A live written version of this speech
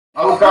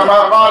او کما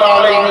قال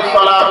علیہ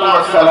السلام۔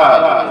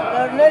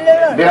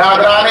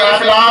 برادران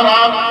اسلام،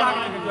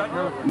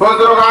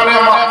 بزرگان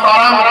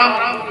محترم،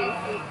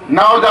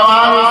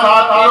 نوجوان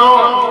ساتھیوں،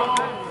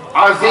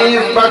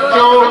 عزیز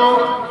بچوں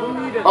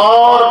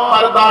اور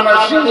پردہ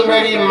نشین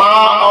میری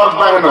ماں اور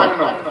بہنوں،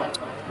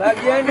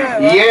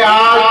 یہ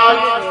آج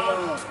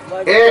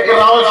ایک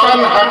روشن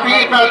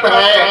حقیقت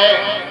ہے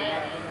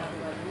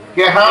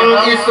کہ ہم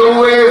اس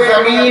روئے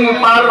زمین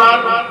پر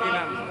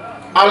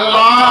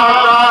اللہ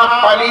کا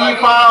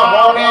خلیفہ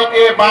ہونے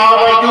کے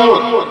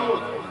باوجود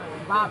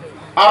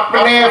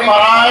اپنے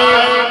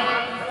فرائض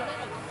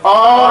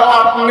اور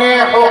اپنے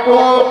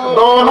حقوق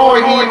دونوں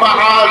ہی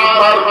محاذ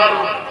پر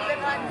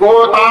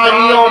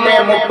کوتاہیوں میں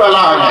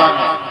مبتلا ہیں۔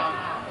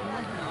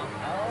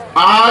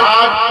 آج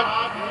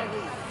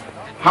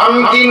ہم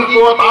جن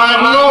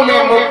کوتاہیوں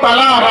میں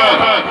مبتلا ہیں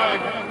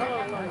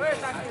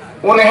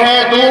انہیں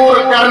دور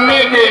کرنے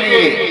کے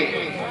لیے،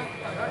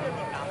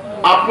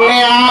 اپنے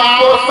آپ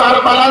کو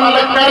سربلند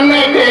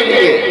کرنے کے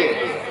لیے،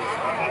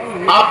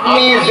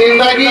 اپنی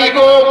زندگی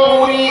کو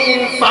پوری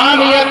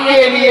انسانیت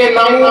کے لیے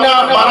نمونہ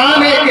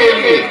بنانے کے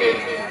لیے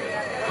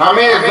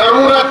ہمیں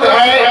ضرورت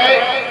ہے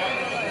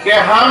کہ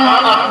ہم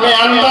اپنے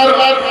اندر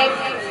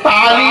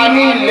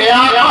تعلیمی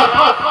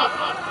لیاقت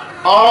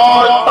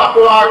اور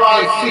تقوی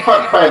کی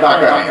صفت پیدا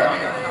کریں۔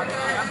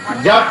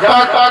 جب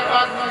تک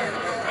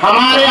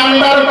ہمارے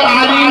اندر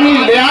تعلیمی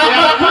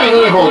لیاقت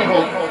نہیں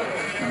ہوگی،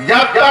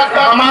 جب تک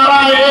ہمارا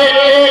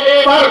ایک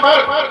فرد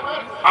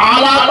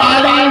اعلیٰ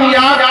تعلیم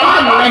یافتہ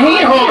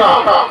نہیں ہوگا،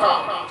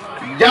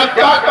 جب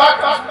تک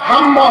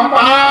ہم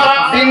محتاط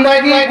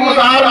زندگی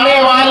گزارنے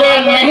والے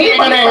نہیں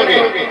بنیں گے،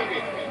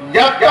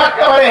 جب تک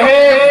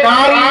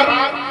پرہیزگاری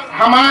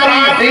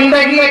ہماری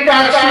زندگی کا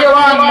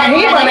شیوا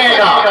نہیں بنے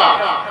گا،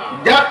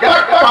 جب تک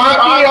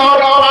پاکی اور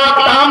پاک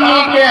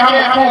دامنی کے ہم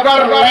خوگر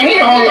نہیں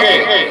ہوں گے،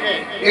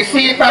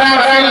 اسی طرح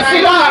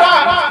سلسلہ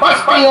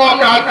بستیوں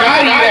کا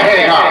جاری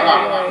رہے گا۔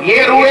 یہ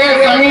روئے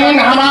زمین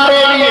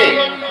ہمارے لیے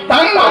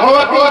تنگ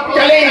ہوتی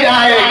چلی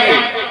جائے گی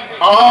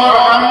اور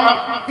ہم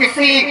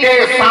کسی کے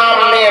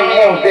سامنے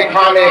منہ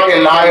دکھانے کے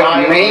لائق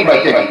نہیں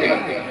بچیں گے۔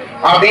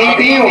 ابھی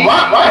بھی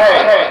وقت ہے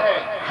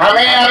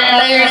ہمیں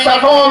اپنی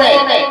صفوں میں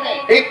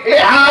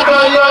اتحاد و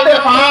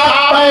اتفاق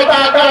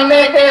پیدا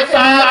کرنے کے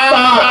ساتھ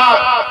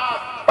ساتھ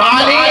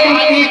تعلیم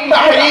کی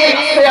تحریک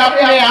سے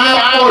اپنے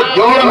آپ کو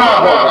جوڑنا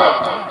ہوگا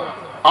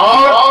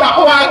اور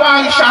تقوی کی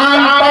شان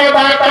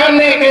پیدا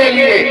کرنے کے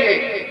لیے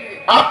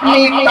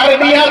اپنی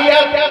تربیت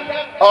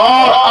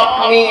اور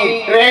اپنی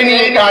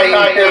ٹریننگ کا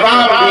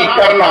انتظام بھی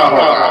کرنا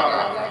ہوگا۔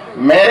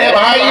 میرے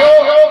بھائیوں،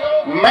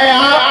 میں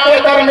آپ کے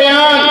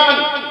درمیان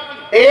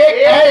ایک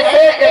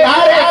ایسے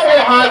ادارے سے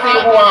حاضر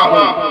ہوا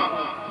ہوں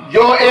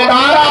جو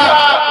ادارہ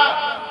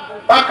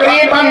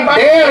تقریباً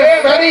 1.5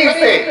 صدی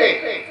سے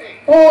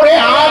پورے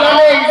عالم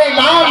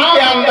اسلام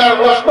کے اندر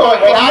رشد و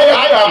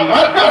ہدایت کا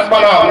مرکز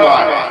بنا ہوا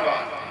ہے۔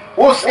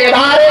 اس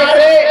ادارے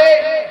سے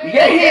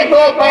یہی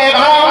 2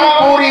 پیغام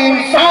پوری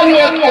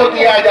انسانیت کو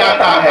دیا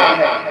جاتا ہے۔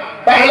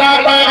 پہلا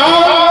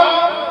پیغام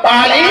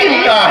تعلیم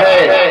کا ہے،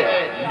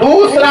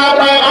 دوسرا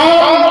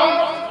پیغام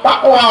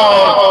تقوی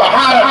اور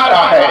طہارت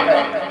کا ہے۔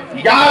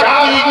 یاد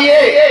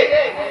کیجئے،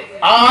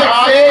 آج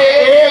سے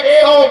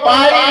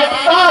 122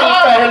 سال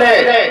پہلے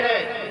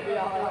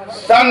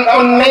سن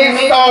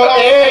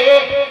 1901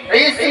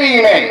 عیسوی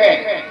میں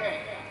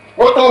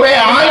کتب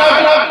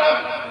عالم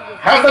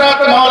حضرت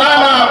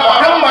مولانا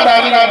محمد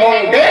علی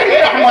مونگیر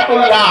رحمت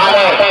اللہ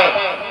علیہ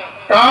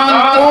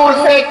کانپور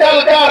سے چل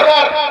کر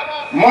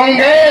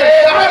مونگیر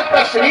شہر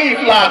تشریف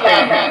لاتے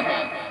ہیں۔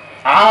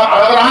 آپ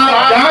حضرات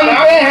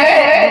جانتے ہیں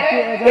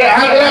کہ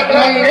حضرت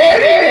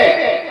مونگیر نے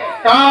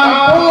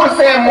کانپور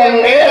سے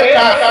مونگیر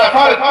کا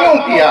سفر کیوں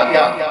کیا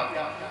گیا؟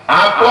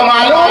 آپ کو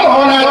معلوم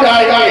ہونا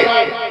چاہیے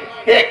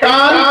کہ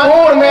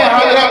کانپور میں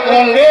حضرت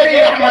مونگیر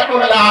رحمت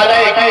اللہ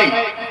علیہ کی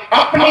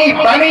اپنی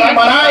بنی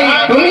بنائی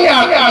دنیا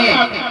کی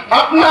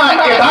اپنا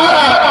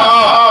ادارہ تھا،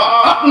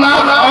 اپنا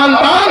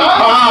خاندان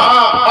تھا،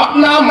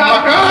 اپنا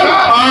مکان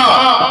تھا،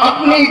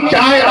 اپنی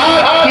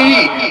جائیداد کی،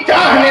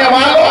 چاہنے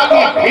والوں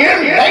کی بھیڑ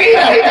لگی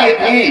رہتی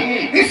تھی۔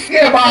 اس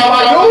کے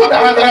باوجود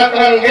حضرت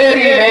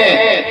مونگیری نے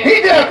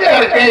ہجرت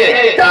کر کے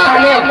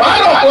چاہنے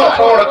والوں کو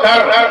چھوڑ کر،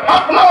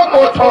 اپنوں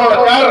کو چھوڑ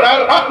کر،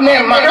 اپنے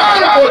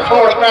مکان کو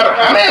چھوڑ کر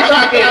ہمیشہ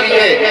کے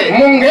لیے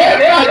مونگیر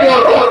کا جو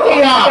رخ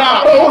کیا،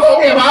 تو اس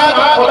کے بعد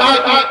خدا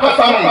کی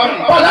قسم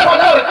پلٹ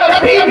کر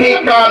کبھی بھی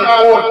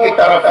کانپور کی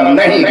طرف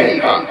نہیں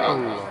دیکھا۔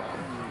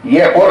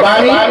 یہ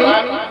قربانی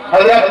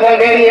حضرت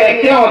مونگیری نے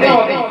کیوں دی؟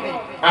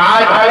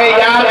 آج ہمیں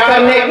یاد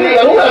کرنے کی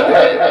ضرورت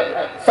ہے،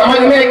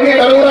 سمجھنے کی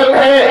ضرورت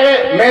ہے۔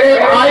 میرے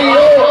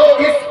بھائیوں،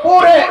 اس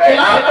پورے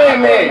علاقے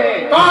میں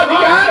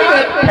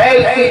قادیانیت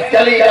پھیلتی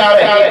چلی جا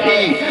رہی تھی،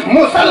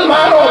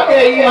 مسلمانوں کے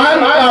ایمان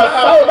کا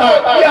سودا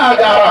کیا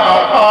جا رہا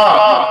تھا۔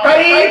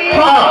 قریب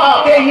تھا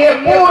کہ یہ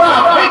پورا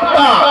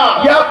خطہ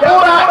یا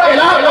پورا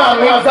علاقہ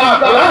مرزا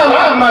غلام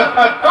احمد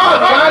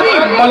قادیانی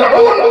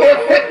ملعون کے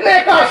فتنے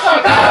کا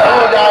شکار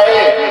ہو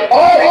جائے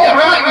اور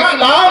یہاں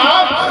اسلام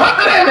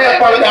خطرے میں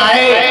پڑ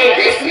جائے۔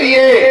 اس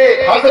لیے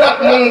حضرت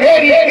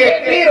مونگیری کے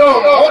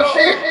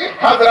مرشد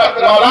حضرت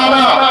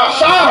مولانا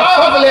شاہ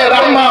فضل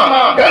رحمہ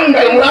گنج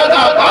مراد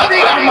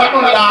آبادی رحمت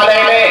اللہ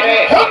علیہ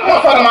نے حکم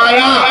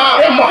فرمایا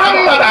کہ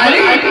محمد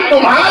علی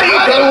تمہاری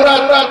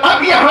ضرورت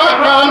اب یہاں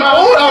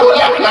کانپور اور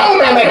لکھنؤ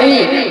میں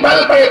نہیں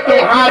بلکہ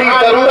تمہاری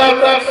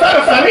ضرورت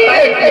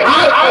سرزمین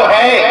بہار کو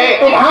ہے،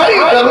 تمہاری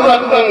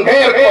ضرورت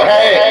منگیر کو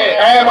ہے۔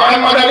 اے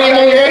محمد علی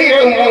منگیری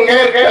تم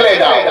منگیر چلے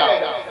جاؤ۔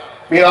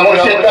 پیر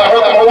مرشد کا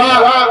حکم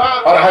ہوا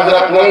اور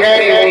حضرت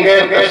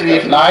منگیر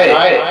تشریف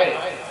لائے۔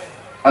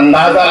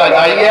 اندازہ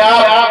لگائیے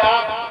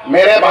آپ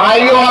میرے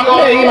بھائیوں،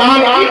 اپنے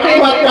ایمان کی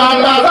قیمت کا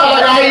اندازہ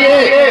لگائیے۔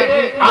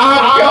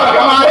 آپ کے اور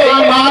ہمارے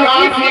ایمان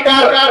کی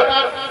فکر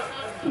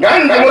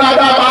گنج مراد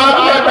آباد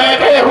میں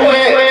بیٹھے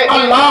ہوئے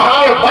اللہ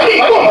کے ولی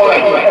کو ہو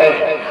رہی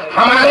ہے،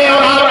 ہمارے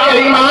اور آپ کے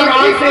ایمان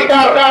کی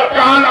فکر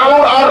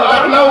کانپور اور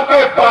لکھنؤ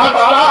کے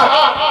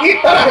بادشاہ کی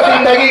طرح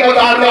زندگی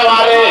گزارنے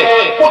والے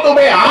قطب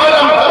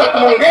عالم حضرت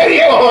منگیری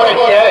کو ہو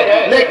رہی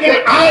ہے۔ لیکن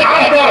آج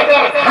اگر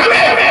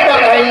ہمیں فکر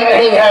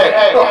نہیں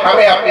ہے تو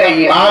ہمیں اپنے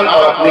ایمان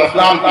اور اپنے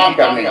اسلام کی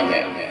فکر نہیں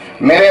ہے۔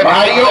 میرے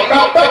بھائیوں،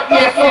 کب تک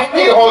یہ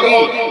سستی ہوگی،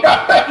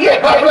 کب تک یہ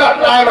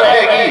غفلت قائم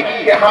رہے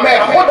گی کہ ہمیں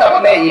خود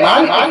اپنے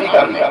ایمان کی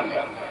فکر نہیں۔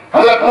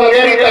 حضرت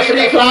منگیری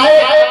تشریف لائے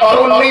اور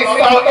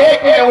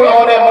 1901 میں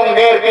انہوں نے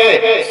منگیر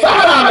کے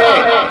صحرا میں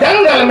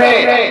جنگل میں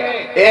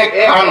ایک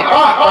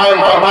خانقاہ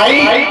قائم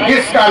فرمائی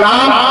جس کا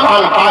نام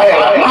خانقاہ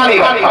رحمانی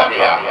رکھا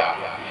گیا۔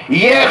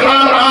 یہ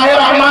خانقاہ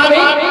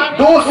رحمانی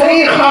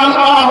دوسری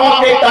خانقاہوں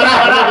کی طرح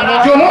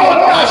جمود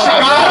کا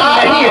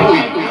شکار نہیں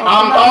ہوئی۔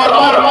 عام طور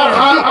پر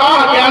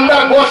خانقاہ کے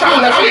اندر گوشہ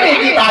نشینی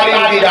کی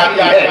تعلیم دی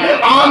جاتی ہے،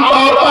 عام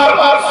طور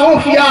پر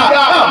صوفیہ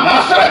کا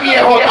مشرب یہ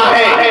ہوتا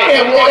ہے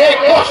کہ وہ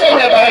ایک گوشے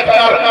میں بیٹھ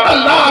کر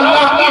اللہ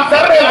اللہ کی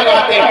ذرے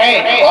لگاتے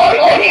ہیں اور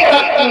یہیں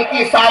تک ان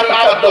کی ساری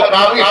قد و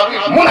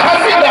کاوش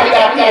منحصر رہ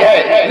جاتی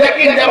ہے۔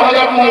 لیکن جب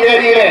حضرت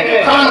منگیری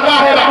نے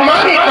خانقاہ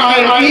رحمانی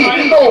قائم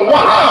کی تو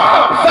وہاں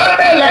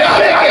ذرے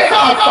لگانے کے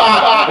ساتھ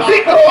ساتھ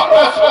ذکر و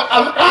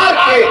اذکار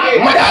کے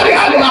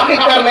مجالس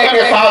منعقد کرنے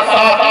کے ساتھ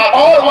ساتھ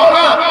اور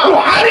وہاں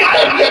روحانی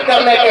تربیت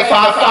کرنے کے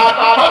ساتھ ساتھ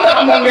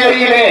حضرت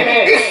منگیری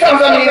نے اس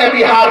سرزمین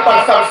بہار پر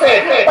سب سے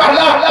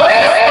پہلا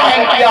پریس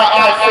قائم کیا۔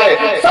 آج سے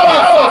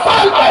 125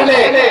 سال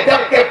پہلے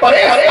جبکہ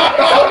پریس کا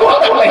تصور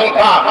تک نہیں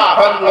تھا،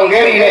 حضرت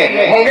منگیری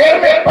نے منگیر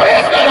میں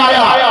پریس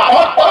لگایا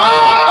اور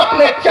تمام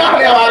اپنے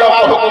چاہنے والوں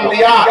کو حکم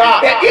دیا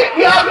کہ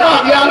اتنا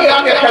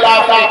قادیانیت کے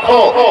خلاف لکھو،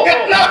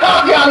 اتنا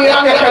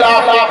قادیانیت کے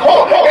خلاف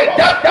لکھو کہ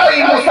جب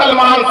کوئی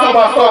مسلمان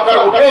صبح سو کر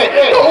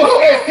اٹھے تو اس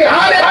کے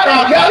سہارے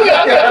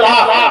قادیانیت کے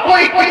خلاف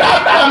کوئی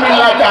کتاب کا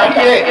ملنا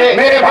چاہیے۔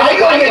 میرے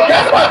بھائیوں، یہ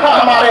جذبہ تھا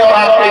ہمارے اور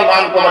آپ کے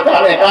ایمان کو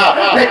بچانے کا،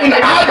 لیکن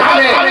آج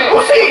ہمیں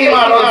اسی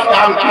ایمان اور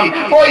اسلام کی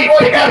کوئی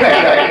فکر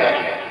نہیں ہے۔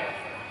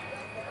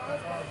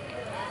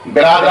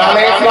 برادران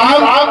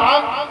اسلام،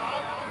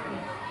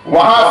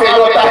 وہاں سے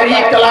جو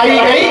تحریک چلائی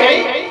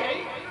گئی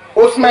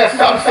اس میں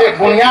سب سے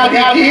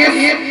بنیادی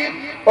چیز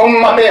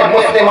امت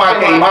مسلمہ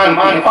کے ایمان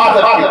کی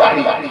حفاظت کی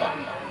تحریک۔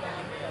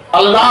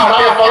 اللہ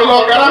کے فضل و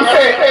کرم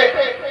سے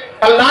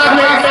اللہ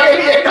نے اس کے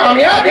لیے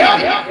کامیابی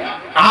دی۔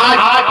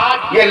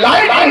 آج یہ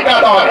لائٹنگ کا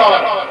دور،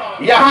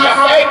 یہاں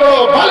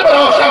سینکڑوں بلب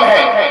روشن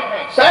ہے،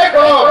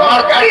 سینکڑوں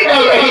مرکری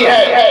جل رہی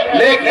ہے،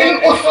 لیکن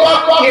اس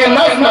وقت یہ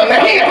نظم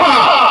نہیں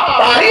تھا۔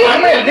 تاریخ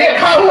میں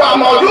لکھا ہوا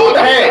موجود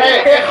ہے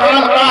کہ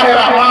خانقاہ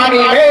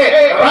رحمانی میں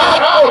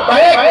رات کو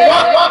بیک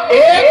وقت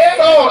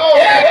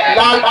 101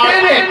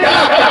 لالٹینیں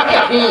جلا کرتی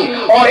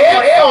تھیں اور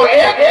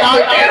 101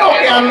 لالٹینوں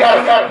کے اندر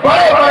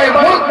بڑے بڑے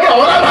ملک کے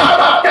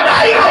علماء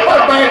چٹائیوں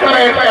پر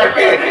بیٹھ کر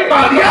کے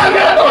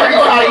قادیانیت اور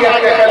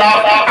عیسائیت کے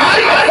خلاف،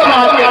 آریہ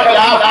سماج کے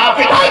خلاف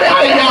کتابیں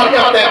تیار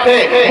کرتے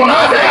تھے،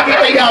 مناظرے کی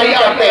تیاری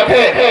کرتے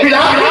تھے۔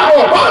 بلاخر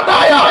وہ وقت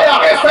آیا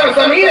کہ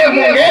سرزمین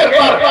منگیر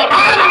پر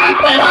عالمی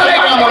پیمانے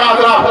کا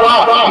مناظرہ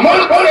ہوا،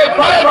 ملک میں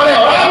بڑے بڑے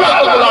علماء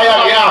کو بلایا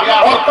گیا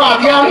اور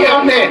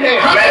قادیانیت نے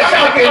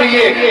ہمیشہ کے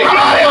لیے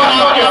ہمارے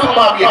اور آپ کے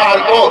صوبہ بہار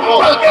کو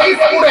بلکہ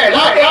اس پورے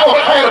علاقے کو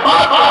خیر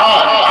بات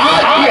کہا۔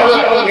 آج بھی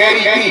حضرت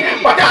منگیری کی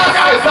 50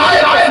 سے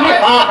زائد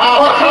تصنیفات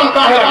اور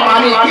خانقاہ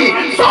رحمانی کی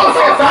 100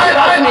 سے زائد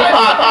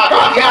تصنیفات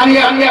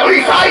قادیانیت اور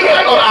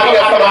عیسائیت اور آریہ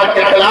سماج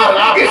کے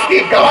خلاف اس کی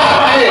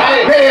گواہ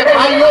ہے۔ میرے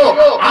بھائیوں،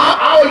 آپ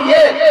کو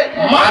یہ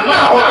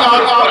ماننا ہوگا اور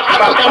اس پر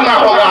عمل کرنا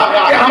ہوگا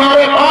کہ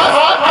ہمارے پاس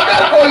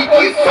اگر کوئی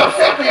چیز سب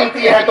سے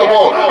قیمتی ہے تو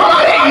وہ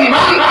ہمارے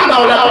ایمان کی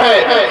دولت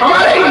ہے،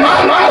 ہمارے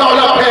ایمان کی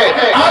دولت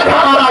ہے۔ آج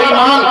ہمارا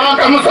ایمان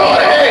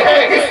کمزور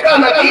ہے، اس کا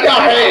نتیجہ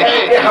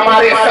ہے کہ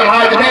ہمارے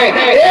سماج میں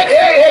ایک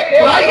سے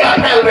ایک برائیاں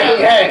پھیل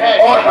رہی ہیں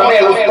اور ہمیں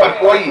اس پر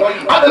کوئی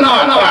ادنا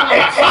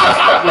احساس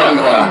تک نہیں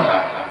ہو رہا۔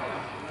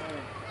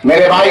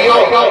 میرے بھائیوں،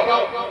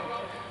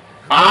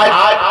 آج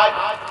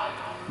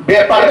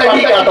بے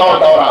پردگی کا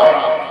دور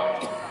ہے۔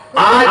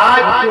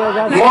 آج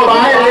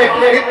موبائل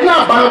اتنا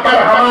بن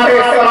کر ہمارے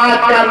سماج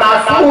کا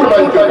ناسور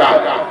بن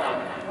چکا۔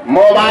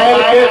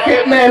 موبائل کے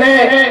فتنے نے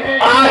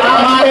آج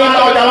ہمارے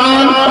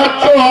نوجوان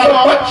بچوں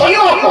اور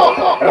بچیوں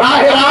کو راہ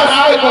راست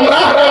سے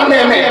گمراہ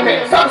کرنے میں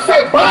سب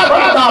سے بڑا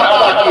کردار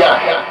ادا کیا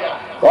ہے۔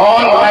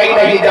 کون بھائی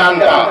نہیں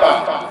جانتا،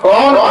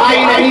 کون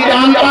بھائی نہیں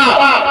جانتا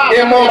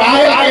کہ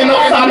موبائل کے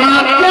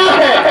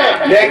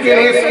لیکن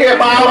اس کے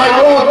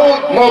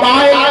باوجود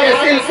موبائل کے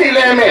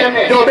سلسلے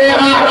میں جو بے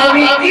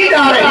رحمی کی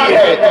جا رہی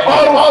ہے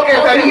اور اس کے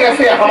ذریعے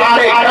سے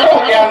ہمارے گھروں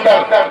کے اندر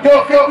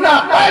جو فتنہ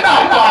پیدا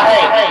ہوا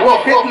ہے وہ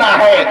فتنہ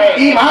ہے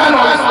ایمان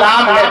اور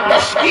اسلام میں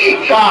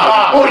تشکیک کا،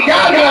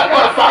 عریانیت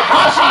اور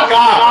فحاشی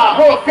کا،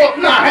 وہ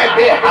فتنہ ہے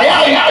بے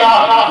حیائی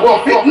کا، وہ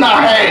فتنہ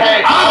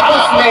ہے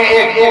آپس میں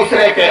ایک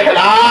دوسرے کے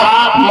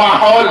خلاف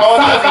ماحول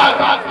سازی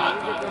کا۔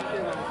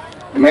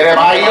 میرے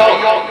بھائیوں،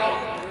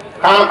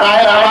 خانقاہ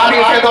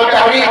رحمانی سے جو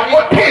تحریک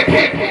اٹھی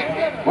تھی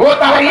وہ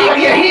تحریک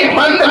یہی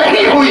بند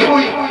نہیں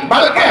ہوئی،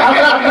 بلکہ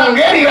حضرت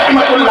مونگیری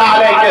رحمت اللہ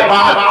علیہ کے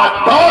بعد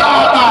دور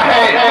آتا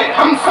ہے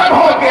ہم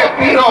سبوں کے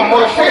پیر و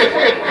مرشد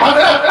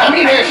حضرت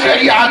امیر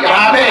شریعت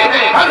رابع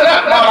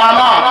حضرت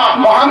مولانا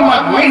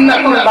محمد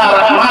منت اللہ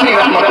رحمانی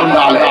رحمت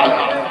اللہ علیہ۔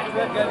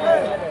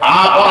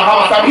 آپ اور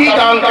ہم سبھی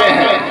جانتے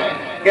ہیں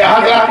کہ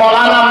حضرت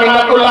مولانا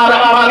منت اللہ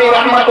رحمانی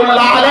رحمت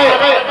اللہ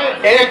علیہ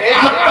ایک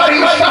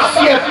عبقری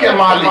شخصیت کے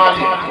مالک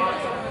تھے۔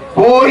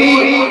 پوری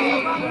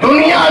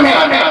دنیا میں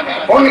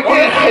ان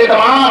کی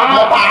خدمات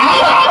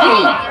متعارف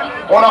تھیں۔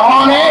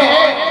 انہوں نے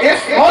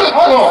اس ملک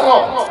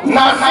کو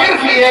نہ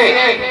صرف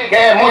یہ کہ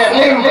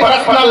مسلم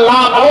پرسنل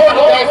لا بورڈ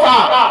جیسا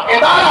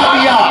ادارہ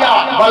دیا،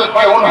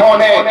 بلکہ انہوں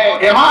نے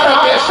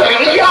عمارت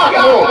شرعیہ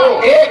کو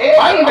ایک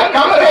بند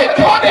کمرے،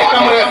 چھوٹے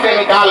کمرے سے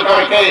نکال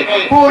کر کے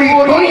پوری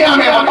دنیا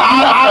میں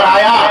متعارف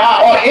کرایا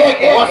اور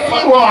ایک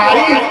وسیع و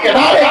عریض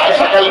ادارے کی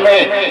شکل میں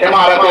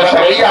عمارت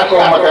شرعیہ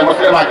کو امت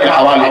مسلمہ کے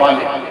حوالے۔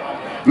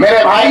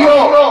 میرے بھائیوں،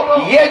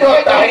 یہ جو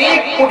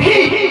تحریک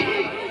اٹھی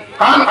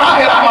خانقاہ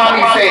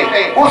رحمانی سے،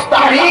 اس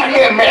تحریک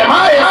کے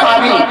معمار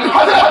ثانی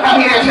حضرت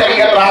امیر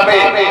شریعت رابع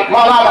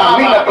مولانا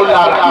منت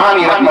اللہ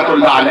رحمانی رحمت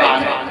اللہ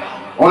علیہ۔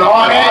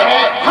 انہوں نے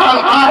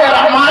خانقاہ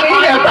رحمانی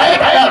میں بیٹھ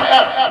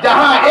کر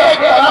جہاں ایک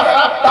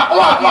طرف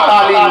تقویٰ کی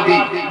تعلیم دی،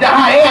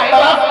 جہاں ایک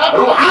طرف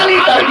روحانی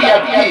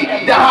تربیت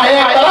کی، جہاں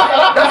ایک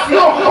طرف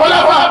دسیوں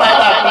خلفاء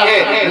پیدا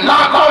کیے،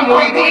 لاکھوں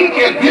مریدین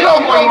کے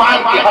دلوں کو ایمان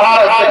کی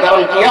حرارت سے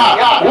گرم کیا،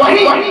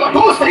 وہی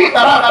دوسری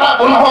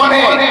طرف انہوں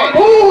نے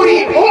پوری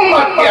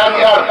امت کے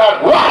اندر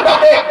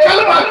وحدت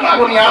کلمہ کی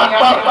بنیاد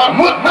پر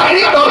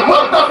متحد اور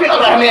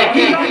متفق رہنے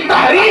کی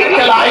تحریک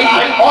چلائی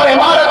اور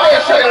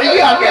عمارت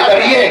شرعیہ کے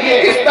ذریعے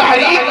اس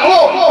تحریک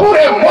کو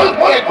پورے ملک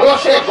کے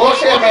گوشے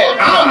گوشے میں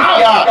عام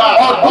کیا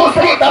اور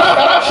دوسری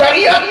طرف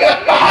شریعت کے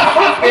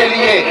تحفظ کے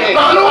لیے،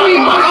 قانونی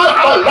محاذ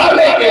کو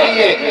لڑنے کے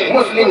لیے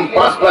مسلم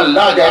پرسنل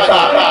لا جیسا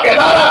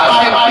ادارہ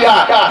قائم کیا،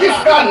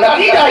 جس کا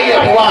نتیجہ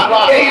یہ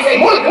ہوا کہ اس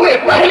ملک میں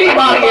پہلی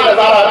بار یہ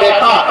نظارہ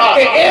دیکھا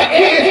کہ ایک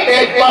ہی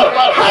اسٹیج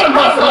پر ہر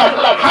مسلک،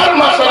 ہر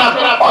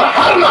مشرق اور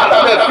ہر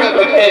مذہب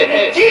فکر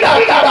کے چیدہ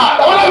چیدہ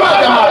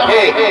علماء جمع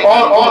تھے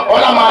اور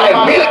علماء نے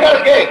مل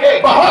کر کے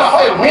بہت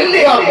سے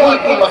ملی اور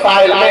ملکی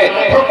مسائل میں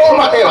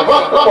حکومت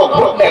وقت کو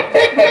گھٹنے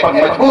ٹیکنے پر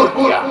مجبور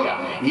کیا۔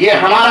 یہ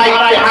ہمارا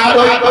اتحاد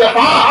و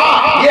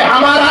اتفاق، یہ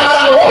ہمارا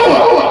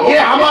شعور، یہ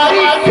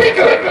ہماری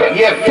فکر،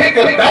 یہ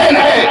فکر دین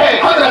ہے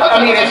حضرت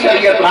امیر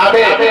شریعت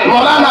رابع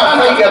مولانا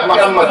سید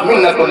محمد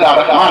منت اللہ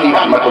رحمانی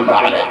رحمت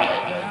اللہ علیہ۔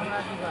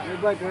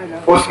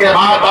 اس کے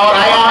بعد اور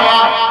آیا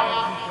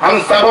ہم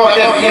سبوں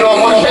کے پیر و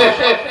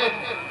مرشد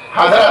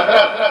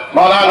حضرت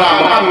مولانا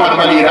محمد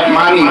علی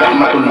رحمانی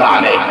رحمت اللہ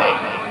علیہ۔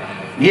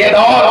 یہ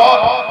دور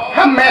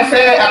ہم میں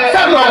سے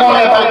اکثر لوگوں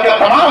نے بلکہ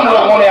تمام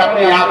لوگوں نے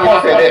اپنی آنکھوں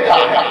سے دیکھا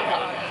ہے۔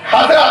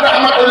 حضرت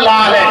رحمت اللہ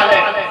علیہ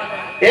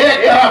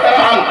ایک طرف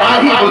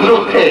خانقاہی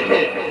بزرگ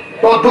تھے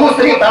تو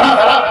دوسری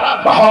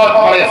طرف بہت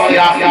بڑے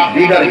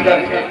سیاسی لیڈر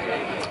تھے۔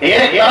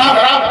 ایک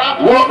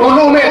طرف وہ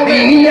علوم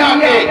دینیہ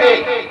کے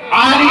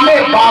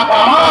عالم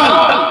باکمال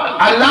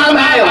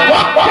علامہ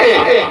وقت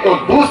تھے تو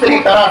دوسری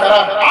طرف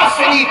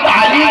عصری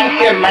تعلیم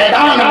کے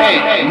میدان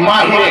میں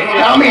ماہر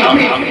کامل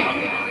بھی تھے۔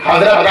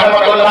 حضرت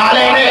رحمت اللہ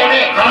علیہ نے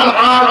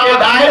خانقاہ کے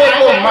دائرے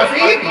کو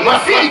مزید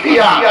وسیع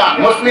کیا،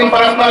 مسلم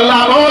پرسنل لا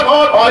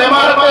بورڈ اور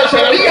عمارت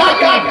شرعیہ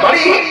کی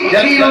بڑی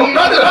جلیل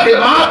القدر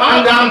خدمات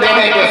انجام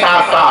دینے کے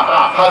ساتھ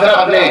ساتھ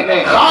حضرت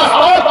نے خاص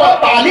طور پر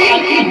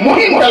تعلیم کی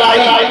مہم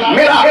چلائی۔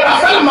 میرا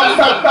اصل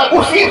مقصد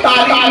اسی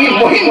تعلیمی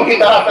مہم کی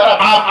طرف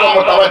آپ کو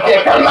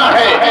متوجہ کرنا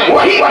ہے،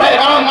 وہی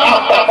پیغام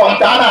آپ تک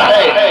پہنچانا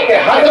ہے کہ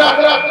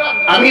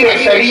حضرت امیر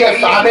شریعت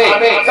صاحب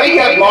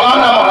سید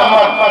مولانا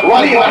محمد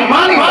ولی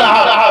رحمانی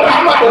صاحب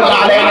رحمت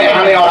اللہ علیہ نے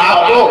ہمیں اور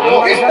آپ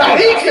کو اس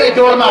تحریک سے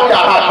جوڑنا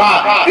چاہا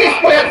تھا، اس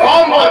پلیٹ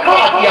فارم پر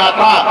کھڑا کیا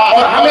تھا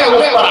اور ہمیں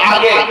اس پر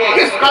آگے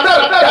کس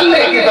قدر چلنے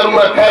کی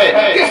ضرورت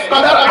ہے، کس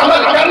قدر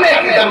عمل کرنے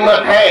کی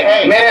ضرورت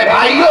ہے۔ میرے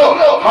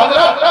بھائیوں،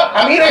 حضرت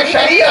امیر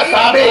شریعت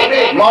صاحب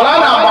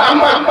مولانا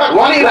محمد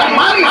ولی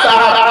رحمانی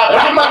صاحب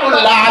رحمت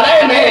اللہ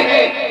علیہ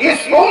نے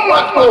اس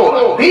امت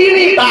کو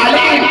دینی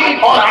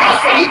تعلیم اور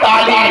عصری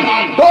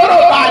تعلیم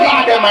دونوں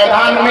تعلیم کے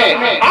میدان میں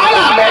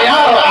اعلیٰ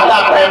معیار اور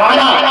اعلیٰ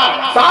پیمانہ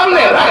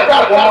سامنے رکھ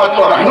کر امت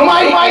کو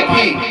رہنمائی کی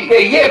تھی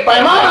کہ یہ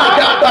پیمانہ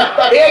جب تک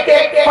ایک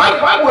ایک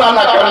فرد پورا نہ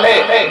کر لے،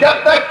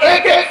 جب تک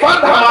ایک ایک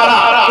فرد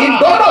ہمارا ان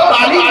دونوں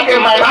تعلیم کے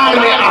میدان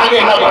میں آگے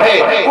نہ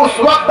بڑھے، اس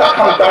وقت تک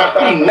ہم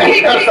ترقی نہیں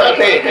کر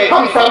سکتے،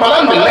 ہم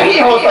سربلند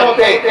نہیں ہو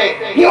سکتے۔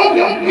 کیوں؟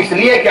 اس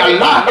لیے کہ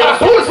اللہ کے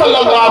رسول صلی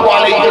اللہ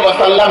علیہ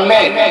وسلم نے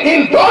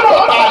ان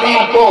دونوں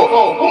تعلیم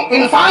کو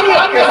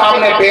انسانیت کے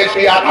سامنے پیش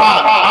کیا تھا۔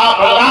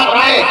 آپ حضرات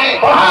نے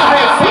پڑھا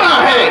ہے، سنا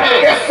ہے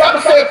کہ سب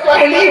سے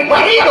پہلی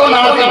وحی جو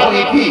نازل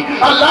ہوئی تھی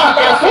اللہ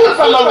کے رسول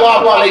صلی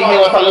اللہ علیہ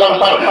وسلم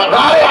پر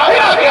غار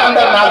حرا کے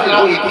اندر نازل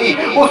ہوئی تھی،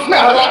 اس میں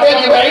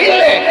حضرت جبرائیل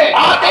نے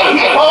آتے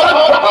ہی فوراً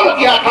حکم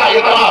کیا تھا،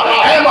 اقرا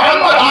اے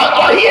محمد آپ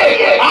پڑھیے۔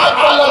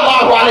 آپ صلی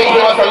اللہ علیہ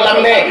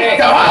وسلم نے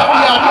جواب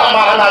دیا تھا،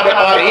 مانا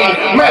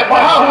بقارئین، میں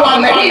پڑھا ہوا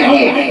نہیں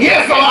ہوں۔ یہ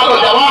سوال و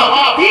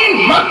جواب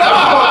 3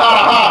 مرتبہ ہوتا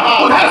رہا،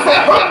 ادھر سے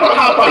حکم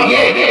تھا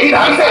پڑھیے،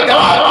 ادھر سے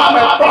جواب تھا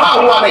میں پڑھا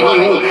ہوا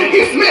نہیں ہوں۔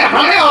 اس میں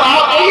ہمیں اور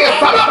آپ کو یہ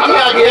سبق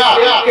دیا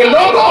گیا کہ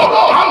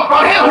لوگوں ہم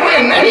پڑھے ہوئے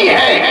نہیں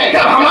ہیں۔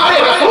 جب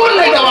ہمارے رسول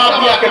نے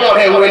جواب دیا کہ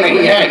پڑھے ہوئے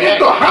نہیں ہیں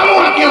تو ہم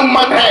ان کی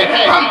امت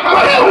ہیں، ہم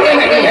پڑھے ہوئے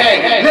نہیں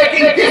ہیں۔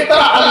 لیکن جس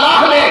طرح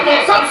اللہ نے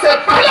سب سے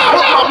پہلا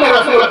حکم اپنے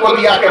رسول کو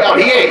دیا کہ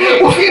پڑھیے،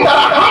 اسی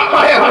طرح ہم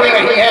پڑھے ہوئے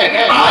نہیں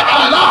ہیں۔ آج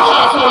اللہ اور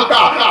رسول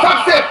کا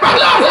سب سے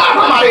پہلا حکم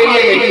ہمارے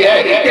لیے یہی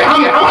ہے کہ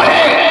ہم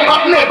پڑھیں،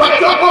 اپنے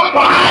بچوں کو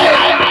پڑھائیں۔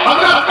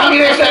 حضرت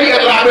امیر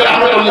شریعت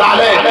رحمۃ اللہ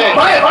علیہ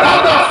بڑے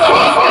درد و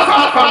افسوس کے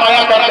ساتھ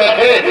فرمایا کرتے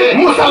تھے،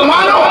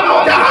 مسلمانوں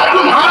جہاں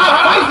تمہارا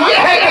فرض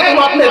یہ ہے کہ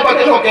تم اپنے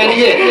بچوں کے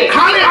لیے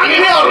کھانے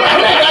پینے اور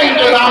رہنے کا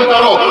انتظام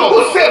کرو،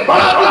 اس سے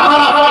بڑا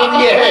تمہارا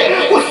فرض یہ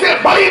ہے، اس سے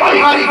بڑی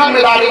تمہاری ذمہ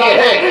داری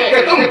یہ ہے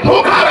کہ تم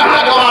بھوکا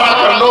رہنا گوارا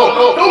کر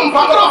لو، تم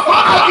فقر و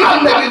فاقہ کی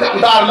زندگی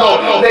گزار لو،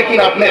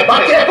 لیکن اپنے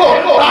بچے کو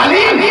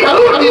تعلیم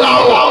ضرور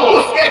دلاؤ۔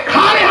 اس کے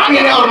کھانے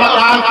پینے اور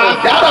مکان سے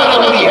زیادہ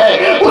ضروری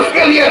ہے، اس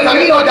کے لیے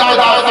زمین و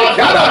جائیداد سے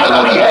زیادہ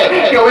ضروری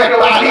ہے کہ وہ ایک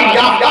تعلیم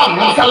یافتہ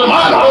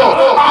مسلمان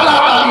ہو، اعلیٰ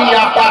تعلیم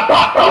یافتہ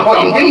ڈاکٹر ہو،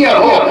 انجینئر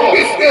ہو۔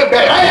 اس کے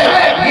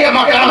بغیر یہ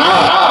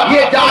مکانات،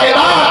 یہ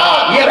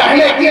جائیداد، یہ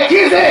رہنے کی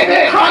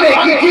چیزیں، کھانے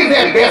کی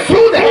چیزیں بے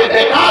سود ہیں،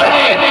 بیکار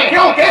ہیں،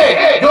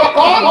 کیونکہ جو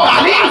قوم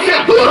تعلیم سے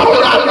دور ہو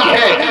جاتی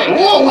ہے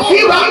وہ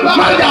اسی وقت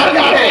مر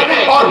جاتی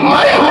ہے، اور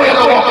مرے ہوئے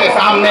لوگوں کے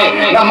سامنے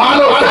نہ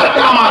مال و زر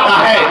کام آتا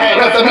ہے،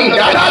 نہ زمین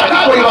جائیداد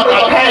کی کوئی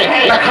وقت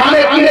ہے، نہ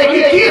کھانے پینے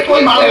کی چیز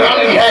کوئی مانے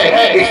رکھتی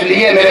ہے۔ اس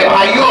لیے میرے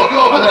بھائیوں،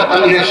 حضرت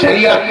امیر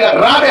شریعت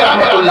رابع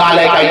رحمۃ اللہ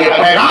علیہ کا یہ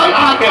پیغام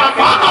تھا کہ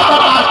فاقہ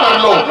برداشت کر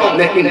لو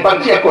لیکن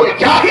بچے کو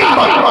جاہل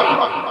مت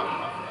بنو۔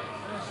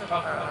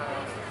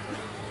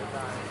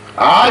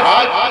 آج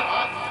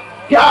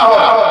کیا ہو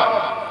رہا ہے؟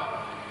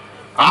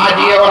 آج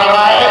یہ ہو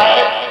رہا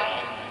ہے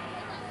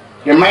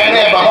کہ میں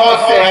نے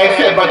بہت سے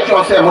ایسے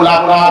بچوں سے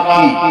ملاقات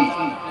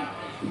کی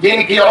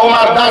جن کی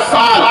عمر 10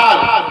 سال،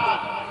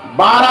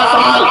 12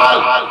 سال،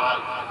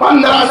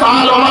 15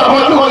 سال عمر ہو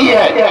چکی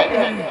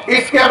ہے،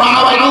 اس کے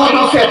باوجود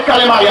اسے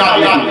کلمہ یاد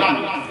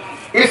نہیں،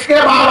 اس کے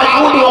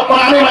باوجود وہ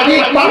قرآن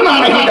مجید پڑھنا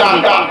نہیں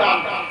جانتا،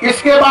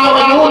 اس کے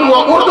باوجود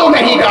وہ اردو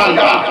نہیں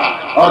جانتا۔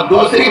 اور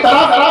دوسری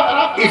طرف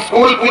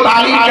اسکول کی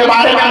تعلیم کے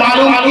بارے میں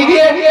معلوم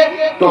کیجئے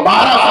تو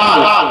 12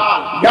 سال،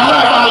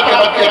 11 سال کے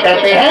بچے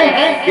کہتے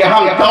ہیں کہ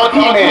ہم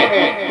چوتھی میں،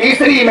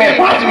 تیسری میں،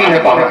 5ویں میں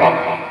پڑھ رہے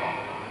ہیں۔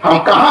 ہم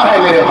کہاں ہیں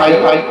میرے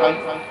بھائی؟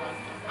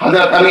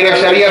 حضرت امیر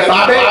شریعت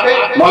صاحب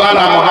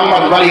مولانا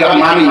محمد ولی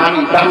رحمانی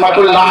رحمت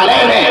اللہ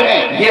علیہ نے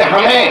یہ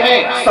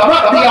ہمیں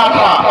سبق دیا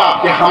تھا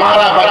کہ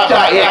ہمارا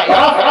بچہ ایک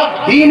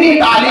طرف دینی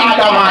تعلیم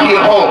کا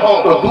ماہر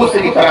ہو تو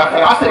دوسری طرف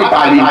عصری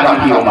تعلیم کا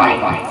بھی ہو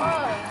ماہر ہو۔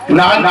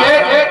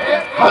 چنانچہ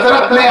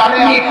حضرت نے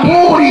اپنی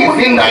پوری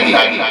زندگی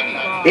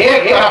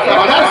ایک طرف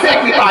مدرسے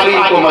کی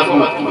تعلیم کو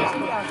مضبوط کیا۔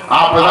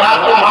 آپ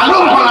حضرات کو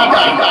معلوم ہونا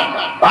چاہیے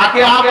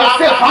تاکہ آپ اس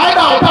سے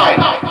فائدہ اٹھائیں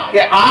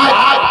کہ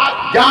آج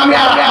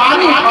جامعہ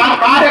رحمانی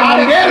خانقاہ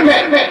مونگیر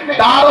میں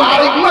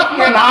دارالحکمت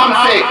کے نام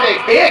سے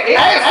ایک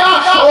ایسا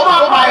شعبہ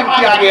قائم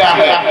کیا گیا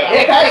ہے،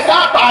 ایک ایسا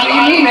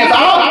تعلیمی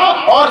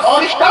نظام اور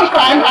سسٹم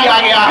قائم کیا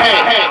گیا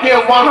ہے کہ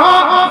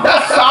وہاں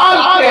 10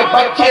 سال کے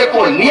بچے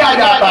کو لیا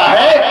جاتا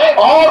ہے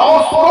اور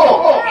اس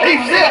کو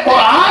حفظ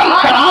قرآن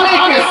کرانے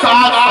کے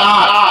ساتھ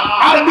ساتھ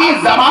عربی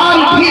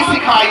زبان بھی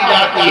سکھائی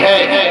جاتی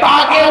ہے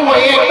تاکہ وہ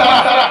ایک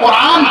طرف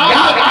قرآن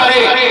یاد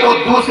کرے تو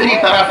دوسری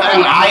طرف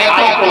ان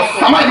آیتوں کو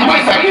سمجھ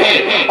بھی سکے،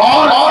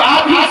 اور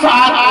ساتھ ہی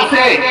ساتھ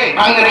اسے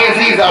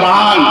انگریزی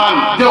زبان،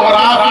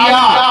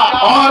 جغرافیہ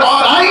اور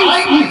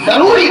سائنس کی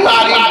ضروری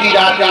تعلیم دی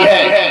جاتی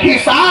ہے،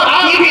 حساب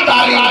کی بھی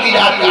تعلیم دی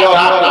جاتی ہے۔ اور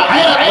آپ کو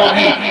حیرت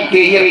ہوگی کہ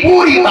یہ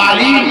پوری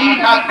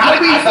تعلیم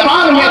عربی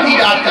زبان میں دی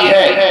جاتی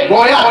ہے۔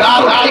 گویا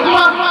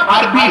دارالحکمت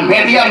عربی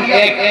میڈیم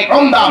ایک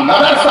عمدہ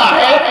مدرسہ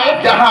ہے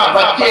جہاں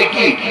بچے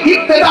کی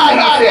ابتدا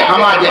ہی سے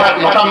ہمہ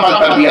جہت مکمل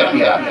تربیت کی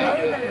جاتی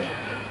ہے۔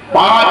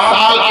 5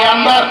 سال کے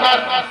اندر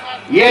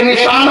یہ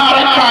نشانہ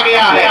رکھا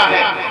گیا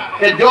ہے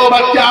کہ جو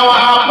بچہ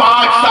وہاں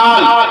 5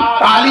 سال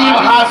تعلیم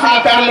حاصل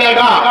کر لے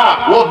گا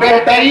وہ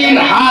بہترین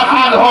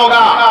حافظ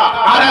ہوگا،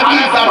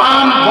 عربی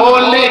زبان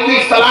بولنے کی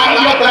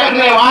صلاحیت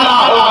رکھنے والا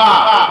ہوگا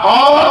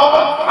اور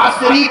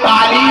عصری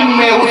تعلیم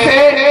میں اسے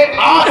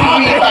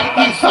 8ویں تک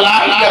کی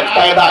صلاحیت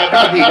پیدا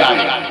کر دی جائے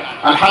گی۔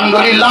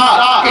 الحمدللہ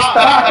اس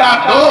طرح کا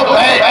 2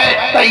 بیچ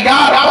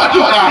تیار ہو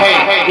چکا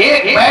ہے۔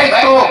 ایک بیچ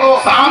تو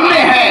سامنے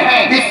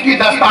ہے جس کی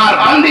دستار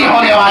بندی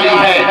ہونے والی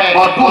ہے،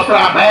 اور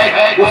دوسرا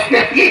بیچ اس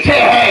کے پیچھے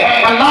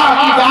ہے۔ اللہ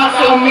کی ذات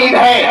سے امید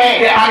ہے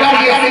کہ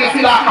اگر یہ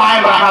سلسلہ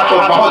قائم رہا تو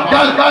بہت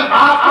جلد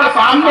آپ کے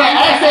سامنے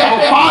ایسے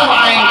حفاظ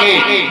آئیں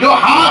گے جو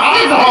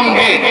حافظ ہوں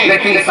گے،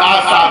 لیکن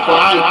ساتھ ساتھ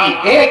قرآن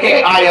کی ایک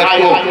ایک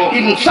آیت کو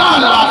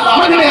انشاءاللہ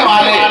سمجھنے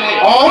والے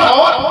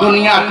اور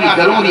دنیا کی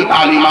ضروری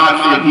تعلیمات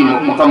سے بھی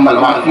مکمل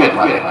واقفیت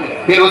ہے۔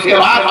 پھر اس کے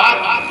بعد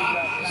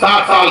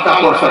 7 سال کا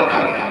کورس رکھا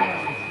گیا،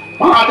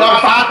 5 اور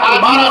 7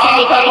 12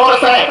 سال کا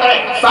کورس ہے۔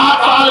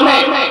 7 سال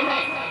میں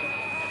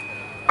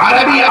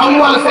عربی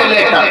اول سے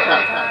لے کر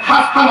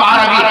ختم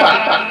عربی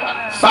تک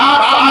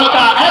 7 سال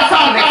کا ایسا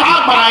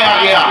نصاب بنایا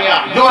گیا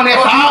جو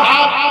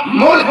نصاب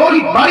ملک کی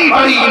بڑی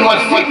بڑی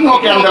یونیورسٹیوں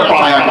کے اندر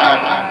پڑھایا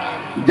جاتا ہے۔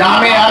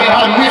 جامعہ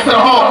ازہر مصر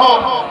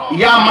ہو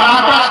یا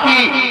مراکش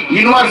کی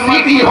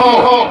یونیورسٹی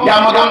ہو یا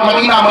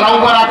مدینہ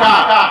منورہ کا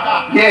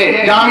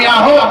یہ جامعہ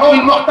ہو،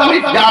 ان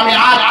مختلف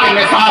جامعات کے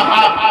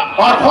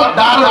نصاب اور خود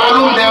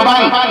دارالعلوم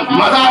دیوبند،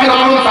 مظاہر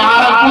علوم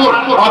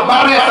سہارنپور اور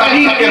بر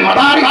صغیر کے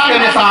مدارس کے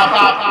نصاب،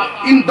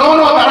 ان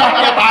دونوں طرح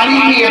کے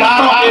تعلیمی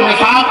اداروں کے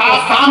نصاب کو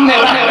سامنے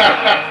رکھ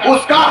کر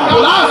اس کا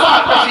خلاصہ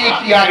تشریح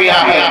کیا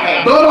گیا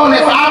ہے۔ دونوں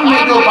نصاب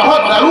میں جو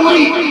بہت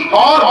ضروری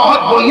اور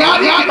بہت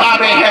بنیادی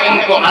کتابیں ہیں ان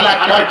کو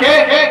الگ کر کے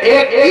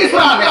ایک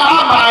تیسرا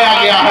نصاب بنایا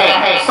گیا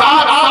ہے۔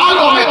 7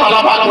 سالوں میں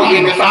طلبہ کو یہ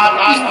نصاب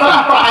اس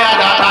طرح پڑھایا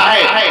جاتا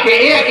ہے کہ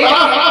ایک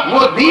طرف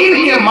وہ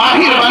دین کے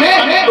ماہر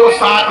بنے تو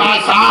ساتھ ہی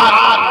ساتھ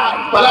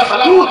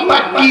 +2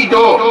 تک کی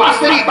جو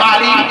عصری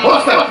تعلیم ہو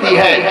سکتی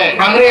ہے،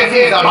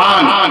 انگریزی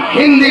زبان،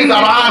 ہندی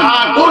زبان،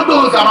 اردو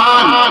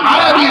زبان،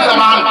 عربی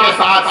زبان کے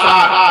ساتھ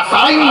ساتھ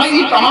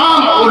سائنسی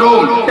تمام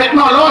علوم،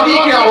 ٹیکنالوجی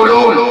کے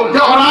علوم،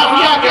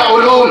 جغرافیہ کے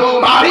علوم،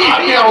 تاریخ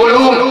کے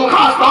علوم،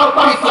 خاص طور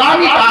پر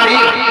اسلامی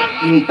تاریخ،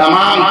 ان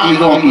تمام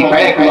چیزوں کی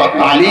بیک وقت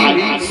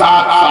تعلیم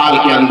 7 سال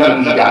کے اندر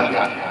دی جاتی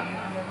ہے۔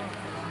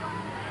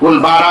 کل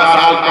 12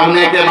 سال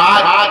پڑھنے کے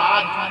بعد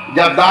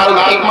جب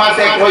دارالحکمہ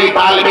سے کوئی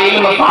طالب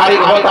علم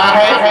فارغ ہوتا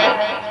ہے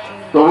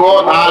تو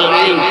وہ طالب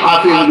علم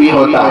حافظ بھی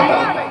ہوتا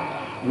ہے،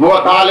 وہ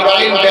طالب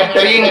علم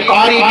بہترین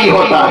قاری بھی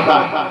ہوتا ہے،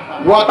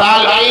 وہ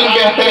طالب علم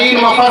بہترین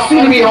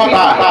مفسر بھی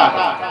ہوتا ہے،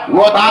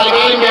 وہ طالب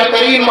علم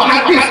بہترین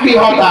محدث بھی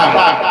ہوتا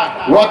ہے،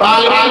 وہ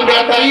طالب علم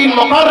بہترین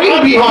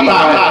مقرر بھی ہوتا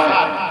ہے،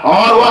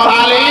 اور وہ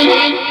طالب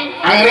علم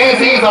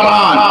انگریزی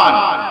زبان،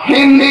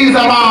 ہندی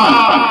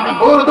زبان،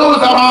 اردو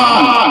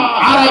زبان،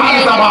 عربی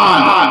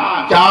زبان،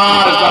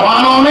 4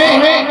 زبانوں میں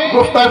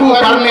گفتگو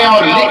کرنے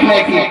اور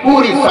لکھنے کی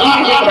پوری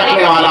صلاحیت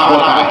رکھنے والا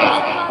ہوتا ہے،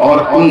 اور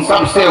ان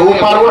سب سے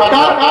اوپر اٹھ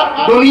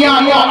کر دنیا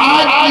کو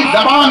آج کی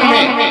زبان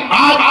میں،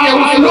 آج کے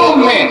اسلوب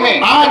میں،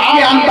 آج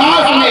کے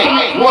انداز میں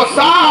وہ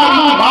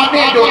ساری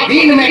باتیں جو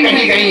دین میں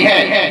کہی گئی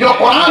ہیں، جو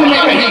قرآن میں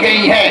کہی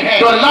گئی ہیں،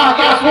 جو اللہ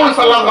کے رسول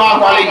صلی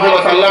اللہ علیہ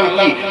وسلم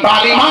کی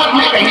تعلیمات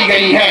میں کہی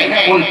گئی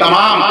ہیں، ان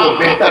تمام کو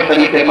بہتر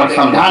طریقے پر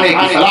سمجھانے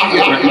کی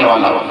صلاحیت رکھنے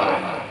والا ہوتا ہے۔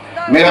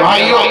 میرے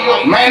بھائیوں،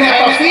 میں نے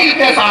تفصیل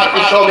کے ساتھ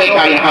اس شعبے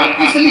کا یہاں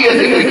اس لیے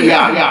ذکر کیا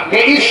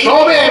کہ اس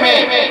شعبے میں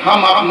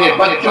ہم اپنے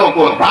بچوں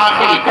کو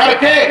داخل کر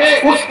کے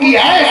اس کی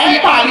ایسی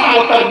تعلیم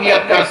و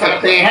تربیت کر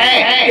سکتے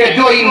ہیں کہ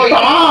جو ان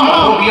تمام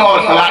خوبیوں اور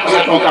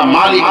صلاحیتوں کا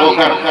مالک ہو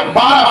کر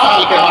 12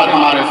 سال کے بعد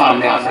ہمارے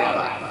سامنے آ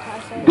سکتا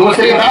ہے۔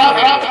 دوسری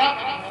طرف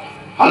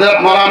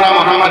حضرت مولانا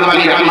محمد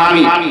ولی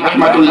رحمانی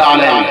رحمت اللہ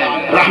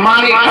علیہ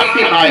رحمانی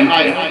کھٹی قائم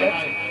کی۔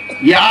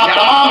 یہ آپ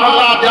تمام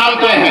حضرات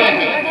جانتے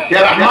ہیں کہ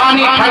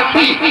رحمانی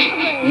کھٹی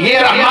یہ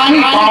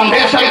رحمانی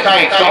فاؤنڈیشن کا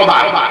ایک شعبہ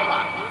ہے۔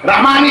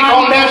 رحمانی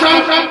فاؤنڈیشن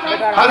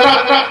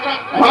حضرت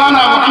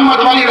مولانا محمد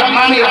ولی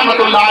رحمانی رحمت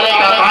اللہ علیہ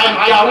کا قائم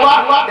کیا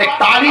ہوا ایک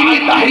تعلیمی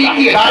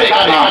تحریکی ادارے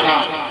کا نام ہے۔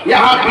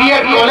 یہاں بی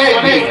ایڈ کالج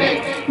بھی،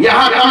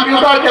 یہاں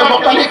کمپیوٹر کے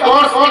مختلف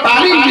کورس کی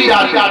تعلیم دی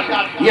جاتی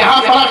ہے،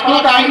 یہاں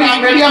 +2 کا انگلش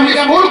میڈیم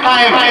اسکول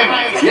قائم ہے،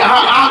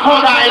 یہاں آنکھوں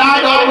کا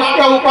علاج اور اس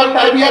کے اوپر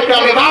تربیت کا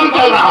نظام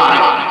چل رہا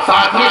ہے۔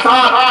 ساتھ ہی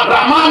ساتھ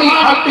رحمانی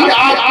کھٹی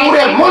آج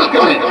پورے ملک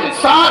میں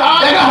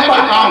 7 جگہ پر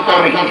کام کر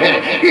رہی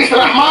ہے۔ اس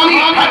رحمانی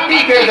کھٹی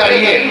کے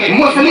ذریعے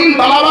مسلم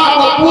طلبہ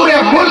کو پورے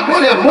ملک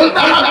سے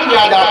منتخب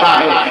کیا جاتا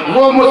ہے۔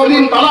 وہ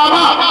مسلم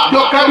طلبہ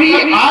جو کبھی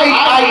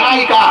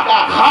IIT کا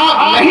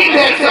خواب نہیں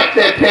دیکھ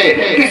سکتے تھے،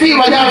 کسی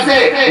وجہ سے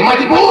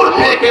مجبور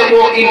تھے کہ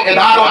وہ ان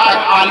اداروں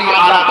تک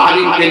اعلیٰ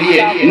تعلیم کے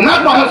لیے نہ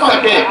پہنچ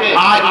سکے،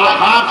 آج وہ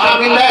خواب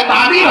شرمندہ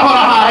تعبیر ہو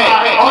رہا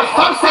ہے۔ اور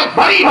سب سے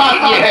بڑی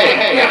بات یہ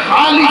ہے کہ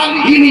خالص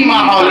دینی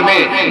ماحول میں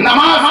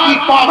نماز کی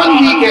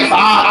پابندی کے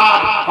ساتھ،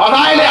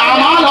 فضائل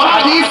اعمال اور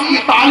حدیث کی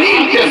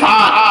تعلیم کے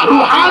ساتھ،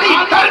 روحانی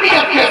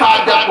تربیت کے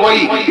ساتھ جب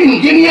کوئی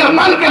انجینئر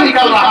بن کے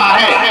نکل رہا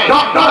ہے،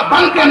 ڈاکٹر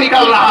بن کے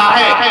نکل رہا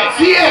ہے،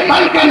 CA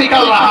بن کے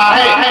نکل رہا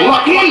ہے،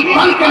 وکیل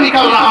بن کے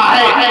نکل رہا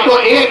ہے، تو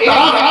ایک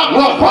طرف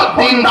وہ خود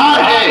دیندار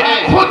ہے،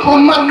 خود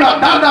امت کا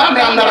درد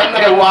اپنے اندر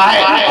رکھے ہوا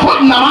ہے،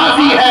 خود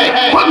نمازی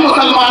ہے، خود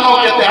مسلمانوں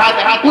کے اتحاد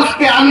تحت اس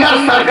کے اندر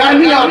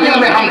سرگرمی اور دل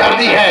میں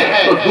ہمدردی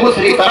ہے، تو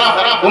دوسری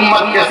طرف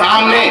امت کے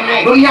سامنے،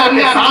 دنیا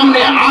کے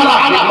سامنے اعلیٰ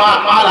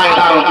خدمات اعلیٰ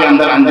اداروں کے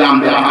اندر انجام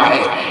دے رہا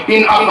ہے۔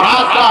 ان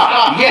افراد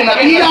کا یہ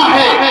نتیجہ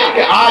ہے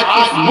کہ آج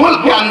اس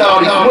ملک کے اندر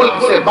اور اس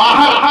ملک سے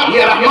باہر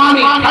یہ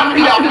رحمانی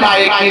چھٹی اپنا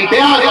ایک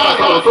امتیاز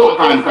کا رسوخ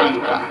قائم کر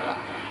چکا ہے۔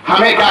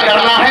 ہمیں کیا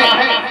کرنا ہے؟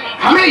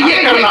 ہمیں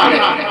یہ کرنا ہے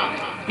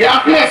کہ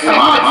اپنے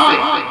سماج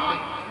سے،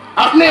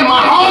 اپنے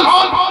ماحول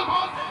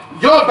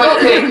جو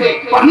بچے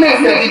پڑھنے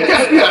سے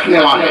دلچسپی رکھنے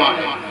والے،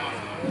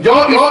 جو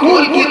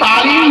اسکول کی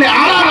تعلیم میں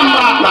اعلیٰ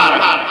نمبرات لا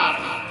رہے ہیں،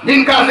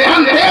 جن کا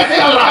ذہن تیز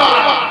چل رہا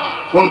ہے،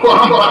 ان کو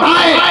ہم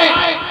بتائیں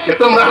کہ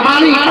تم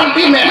رحمانی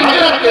چھٹی میں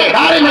حضرت کے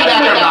ادارے میں جا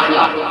کر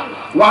داخلہ،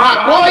 وہاں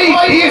کوئی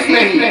فیس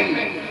نہیں،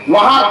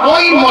 وہاں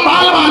کوئی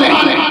مطالبہ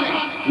نہیں،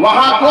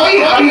 وہاں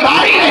کوئی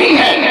خریداری نہیں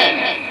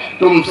ہے،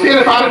 تم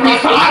صرف اپنی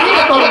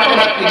صلاحیت اور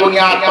محنت کی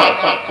بنیاد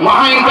پر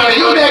وہاں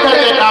انٹرویو دے کر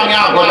کے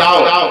کامیاب ہو جاؤ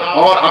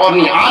اور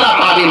اپنی اعلیٰ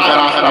تعلیم کا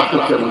راستہ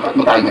خود سے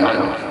متعین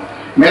کرو۔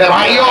 میرے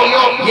بھائیوں،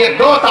 یہ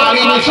دو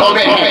تعلیمی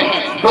شعبے ہیں،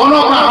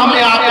 دونوں کا ہم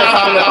نے آپ کے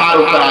سامنے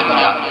تعارف کرا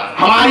دیا۔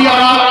 ہماری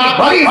اور آپ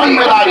کی بڑی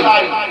ذمہ داری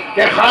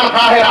کہ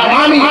خانقاہ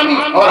رحمانی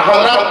اور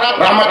حضرت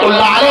رحمت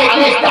اللہ علیہ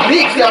کی اس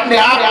تحریک سے اپنے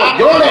آپ کو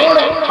جوڑیں۔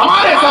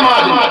 ہمارے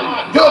سماج میں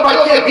جو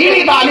بچے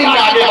دینی تعلیم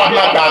میں آگے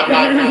بڑھنا چاہتے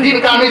ہیں، جن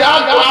کا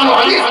مزاج قرآن و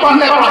حدیث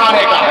پڑھنے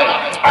پڑھانے کا ہے،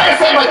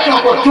 ایسے بچوں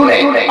کو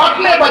چنیں،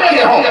 اپنے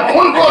بچے ہوں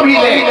ان کو بھی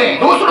لیں،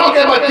 دوسروں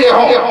کے بچے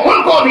ہوں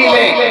ان کو بھی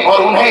لیں اور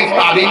انہیں اس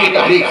تعلیمی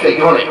تحریک سے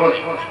جوڑیں۔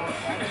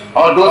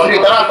 اور دوسری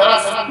طرف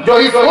جو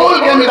اسکول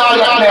کے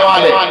مزاج رکھنے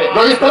والے،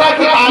 جو اس طرح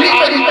کی تعلیم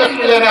میں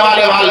دلچسپی لینے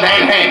والے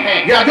والدین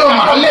ہیں یا جو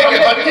محلے کے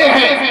بچے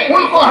ہیں،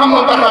 ان کو ہم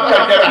منتخب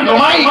کر کے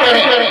رہنمائی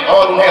کریں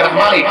اور انہیں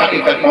رحمانی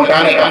حقیقت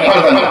پہنچانے کا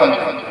فرض ادا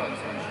کریں۔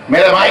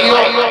 میرے بھائیوں،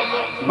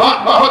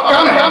 وقت بہت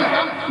کم ہے،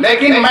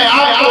 لیکن میں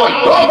آپ کو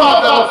دو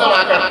بات ضرور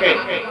سنا کر کے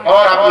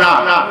اور اپنا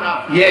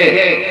یہ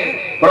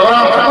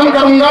پروگرام ختم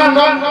کروں گا۔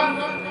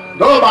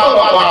 دو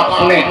باتوں کو آپ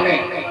سنیں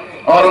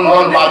اور ان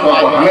دو باتوں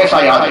کو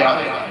ہمیشہ یاد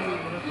رکھیں۔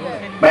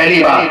 پہلی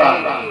بات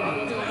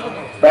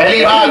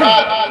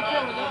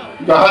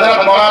جو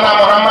حضرت مولانا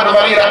محمد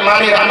ولی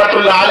رحمانی رحمت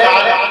اللہ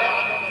علیہ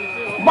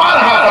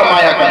بارہا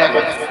فرمایا کرتے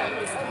ہیں،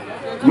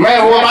 میں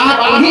وہ بات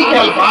انہی کے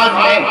الفاظ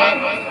میں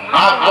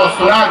آپ کو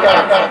سنا کر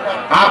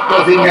آپ کو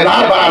ذمہ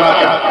دار بنانا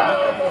چاہتا ہوں۔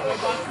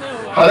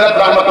 حضرت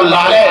رحمت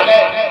اللہ علیہ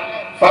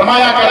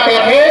فرمایا کرتے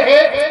تھے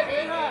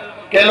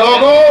کہ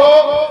لوگوں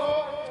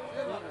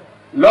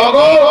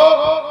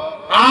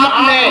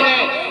آپ نے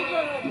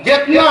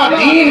جتنا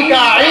دین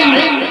کا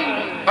علم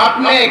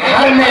اپنے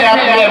گھر میں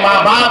اپنے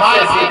ماں باپ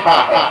سے سیکھا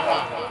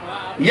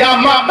یا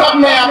مکتب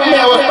میں اپنے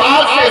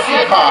استاد سے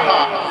سیکھا،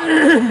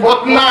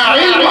 اتنا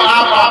علم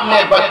آپ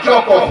اپنے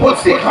بچوں کو خود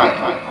سکھائیں۔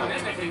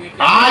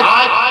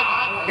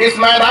 آج اس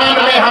میدان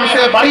میں ہم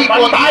سے بڑی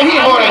کوتاہی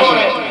ہو رہی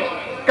ہے،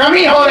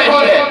 کمی ہو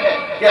رہی ہے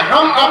کہ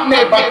ہم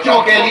اپنے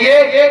بچوں کے لیے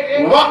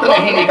وقت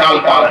نہیں نکال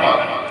پا رہے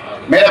ہیں۔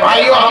 میرے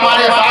بھائیوں،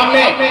 ہمارے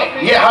سامنے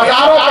یہ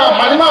ہزاروں کا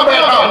مجمع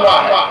بیٹھا ہوا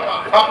ہے،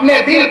 اپنے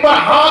دل پر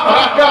ہاتھ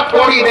رکھ کر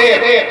تھوڑی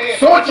دیر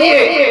سوچئے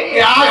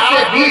کہ آج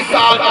سے 20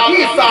 سال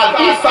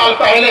 30 سال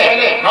پہلے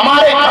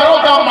ہمارے گھروں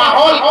کا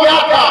ماحول کیا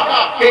تھا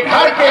کہ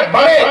گھر کے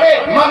بڑے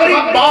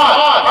مغرب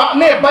بعد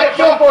اپنے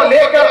بچوں کو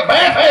لے کر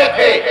بیٹھتے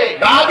تھے،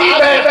 دادی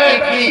بیٹھتی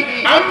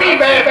تھی، امی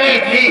بیٹھتی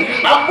تھی،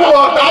 ابو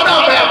اور دادا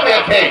بیٹھتے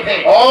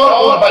تھے اور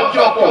ان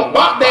بچوں کو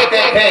وقت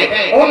دیتے تھے،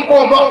 ان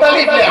کو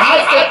مختلف لحاظ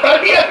سے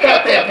تربیت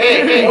کرتے تھے،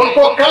 ان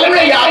کو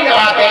کلمے یاد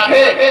کراتے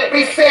تھے،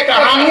 قصے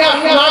کہانیاں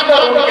سنا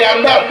کر ان کے اندر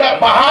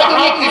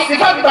بہادری کی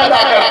صفت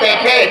پیدا کرتے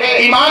تھے،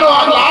 ایمان و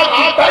اخلاق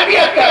کی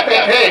تربیت کرتے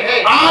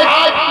تھے۔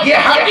 آج یہ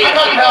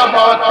حقیقت ہے اور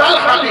بہت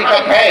تلخ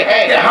حقیقت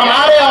ہے کہ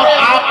ہمارے اور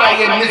آپ کا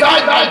یہ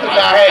مزاج بن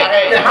چکا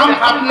ہے کہ ہم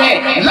اپنے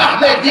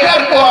لحظ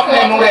جگر کو،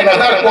 اپنے نور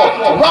نظر کو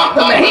وقت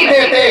نہیں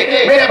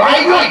دیتے۔ میرے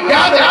بھائیوں،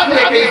 یاد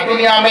رکھنے کہ اس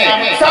دنیا میں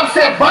سب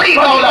سے بڑی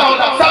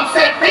دولت، سب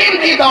سے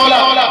قیمتی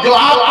دولت جو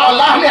آپ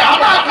اللہ نے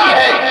عطا کی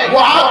ہے وہ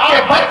آپ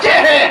کے بچے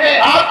ہیں،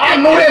 آپ کے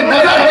نور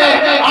نظر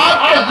ہیں،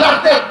 آپ کے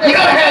لحظ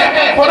جگر ہیں۔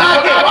 خدا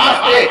کے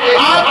واسطے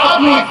آپ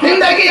اپنی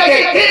زندگی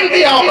کے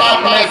قیمتی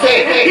اوقات میں سے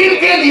ان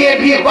کے لیے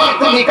بھی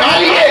وقت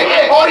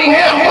نکالیے اور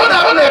انہیں خود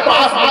اپنے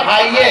پاس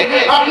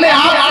بٹھائیے، اپنے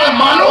آپ سے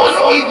مانوس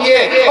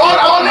کیجئے اور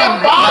اپنے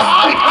پاس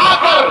بٹھا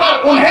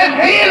کر انہیں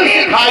دین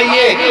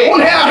سکھائیے،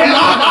 انہیں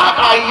اخلاق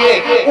سکھائیے،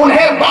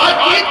 انہیں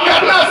بات چیت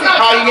کرنا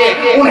سکھائیے،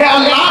 انہیں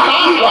اللہ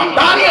کی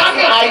وحدانیت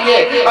سکھائیے،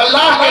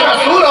 اللہ کے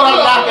رسول اور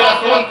اللہ کے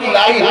رسول کی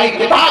لائی ہوئی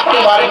کتاب کے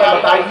بارے میں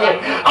بتائیے،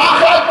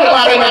 آخرت کے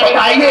بارے میں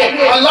بتائیے،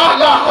 اللہ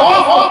کا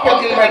خوف اس کے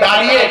دل میں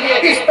ڈالیے،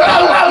 اس طرح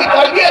اس کی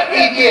تربیت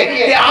کیجئے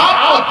کہ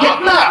آپ کو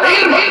جتنا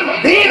علم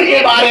دین کے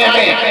بارے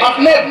میں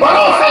اپنے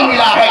بڑوں سے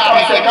ملا ہے کم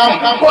سے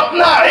کم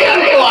اتنا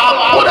علم تو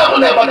آپ خود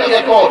اپنے بچے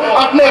کو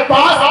اپنے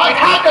پاس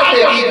بٹھا کر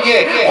دے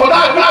دیجئے۔ خدا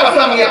کی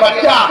قسم یہ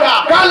بچہ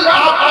کل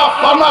آپ کا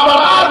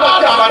فرمانبردار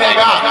بچہ بنے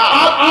گا،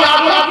 آپ کی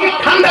آنکھوں کی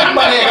ٹھنڈک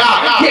بنے گا،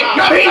 یہ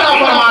کبھی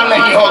نافرمان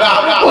نہیں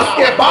ہوگا۔ اس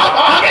کے بعد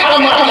آگے کا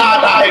مرحلہ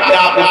آتا ہے کہ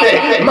آپ اسے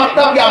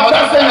مکتب یا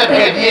مدرسے میں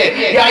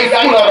بھیجیے یا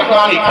اسکول اور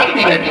رحمانی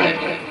چھٹی میں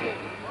بھیجیے۔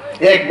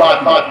 ایک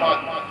بات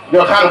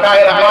جو خانقاہ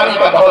رحمانی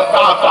کا بہت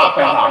صاف صاف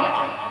پیغام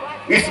ہے.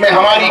 اس میں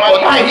ہماری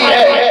کوتاہی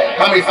ہے،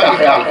 ہم اس کا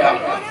خیال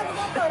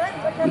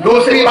کریں.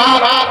 دوسری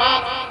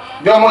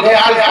بات جو مجھے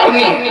عرض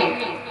کرنی،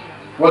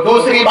 وہ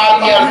دوسری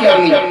بات یہ عرض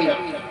کرنی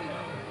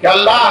کہ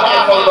اللہ کے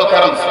فضل و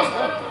کرم سے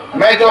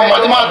میں جو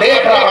مجمع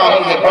دیکھ رہا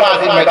ہوں یہ بڑا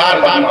ذمہ دار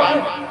مجمع ہے.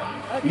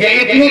 یہ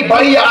اتنی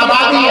بڑی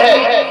آبادی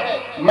ہے،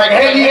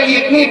 مگھیلی کی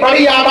اتنی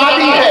بڑی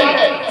آبادی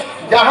ہے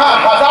جہاں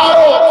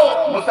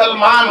ہزاروں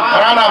مسلمان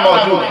گھرانہ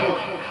موجود ہیں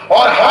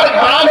اور ہر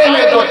گھرانے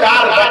میں دو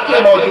چار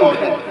بچے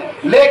موجود ہیں.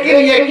 لیکن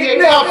یہ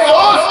کتنے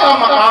افسوس کا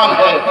مقام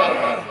ہے،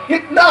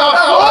 کتنا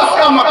افسوس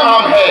کا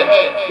مقام ہے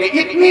کہ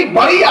اتنی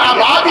بڑی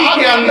آبادی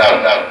کے اندر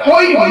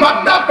کوئی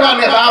مکتب کا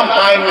نظام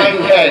قائم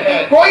نہیں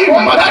ہے، کوئی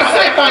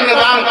مدرسے کا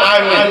نظام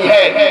قائم نہیں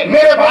ہے.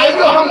 میرے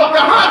بھائیو، ہم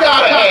کہاں جا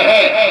رہے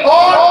ہیں؟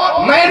 اور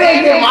میں نے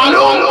یہ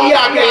معلوم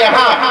کیا کہ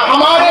یہاں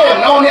ہمارے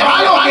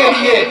نونہالوں کے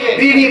لیے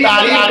دینی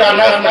تعلیم کا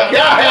نظم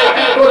کیا ہے.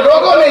 تو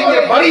لوگوں نے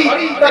یہ بڑی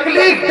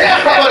تکلیف دہ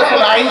خبر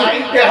سنائی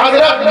کہ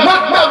حضرت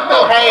مکتب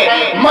تو ہے،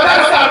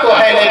 مدرسہ تو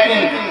ہے،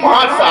 لیکن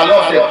 5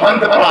 سالوں سے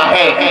بند پڑا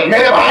ہے.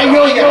 میرے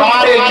بھائیوں، یہ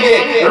ہمارے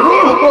لیے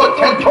روح کو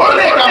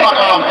جھنجھوڑنے کا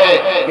مقام ہے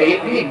کہ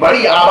اتنی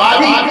بڑی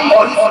آبادی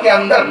اور اس کے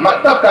اندر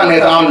مکتب کا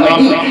نظام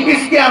نہیں،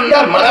 اس کے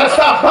اندر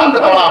مدرسہ بند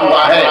پڑا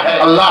ہوا ہے.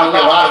 اللہ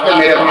کے واسطے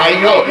میرے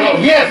بھائیوں،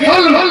 یہ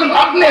ظلم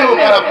اپنے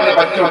اوپر، اپنے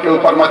بچوں کے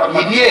اوپر مت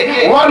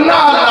کیجیے، ورنہ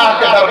اللہ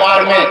کے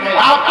دربار میں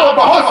آپ کو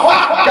بہت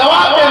سخت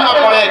جواب دینا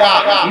پڑے گا.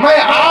 میں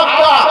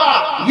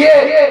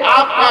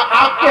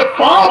آپ کے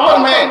پاؤں پر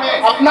میں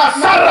اپنا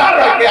سر رکھ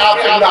کر کے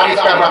آپ سے گزارش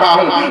کر رہا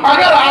ہوں،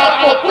 اگر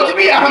آپ کو کچھ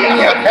بھی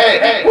اہمیت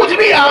ہے، کچھ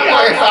بھی آپ کو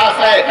احساس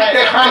ہے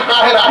کہ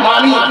خانقاہ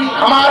رحمانی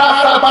ہمارا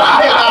سربراہ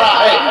ادارہ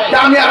ہے،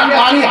 جامعہ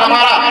رحمانی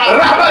ہمارا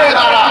رہبر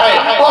ادارہ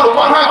ہے، اور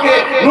وہاں کے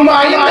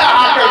نمائندہ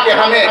آ کر کے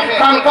ہمیں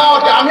خانقاہ اور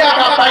جامعہ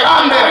کا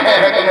پیغام دے رہے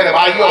ہیں، تو میرے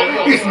بھائیوں،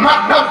 اس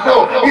مکتب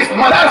کو، اس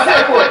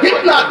مدرسے کو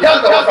جتنا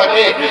جلد ہو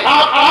سکے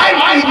آپ قائم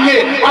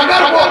کیجیے.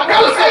 اگر وہ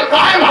کل سے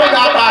قائم ہو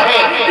جاتا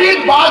ہے،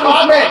 ایک بعد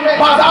اس میں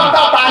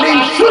باضابطہ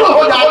تعلیم شروع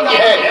ہو جاتی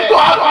ہے، تو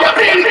آپ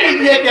یقین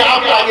کیجیے کہ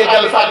آپ کا یہ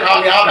جلسہ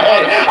کامیاب ہے،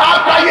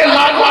 آپ کا یہ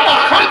لاکھوں کا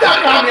خرچہ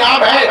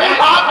کامیاب ہے،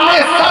 آپ نے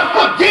سب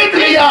کو جیت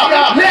لیا.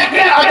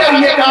 لیکن اگر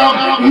یہ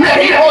کام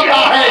نہیں ہوتا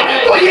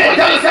ہے تو یہ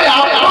جلسے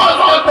آپ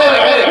روز کرتے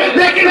رہے،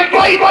 لیکن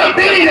کوئی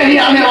تبدیلی نہیں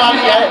آنے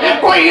والی ہے،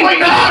 کوئی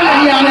انقلاب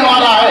نہیں آنے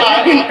والا ہے.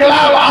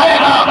 انقلاب آئے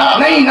گا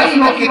نئی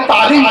نسلوں کی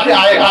تعلیم سے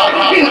آئے گا،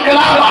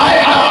 انقلاب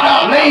آئے گا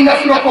نئی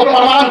نسلوں کو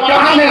پروان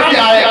چڑھانے سے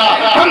آئے گا.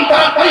 ہم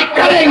ترقی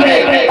کریں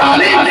گے،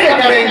 تعلیم سے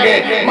کریں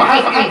گے.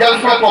 محض ان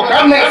جلسوں کو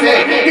کرنے سے،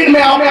 ان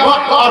میں اپنے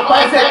وقت اور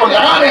پیسے کو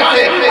لگانے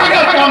سے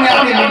اگر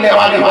کامیابی ملنے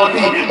والی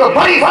ہوتی تو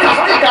بڑی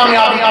سستی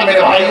کامیابی کی.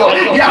 میرے بھائیوں،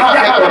 یہاں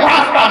سے تو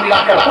راستہ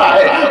ملا کرتا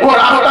ہے، وہ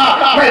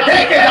راستہ میں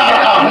دے کے جا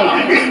رہا ہوں.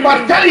 اس پر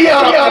چلیے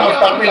اور اپنے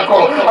مستقبل کو،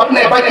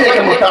 اپنے بچے کے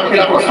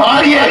مستقبل کو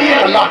سنوارئے.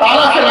 اللہ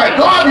تعالیٰ سے میں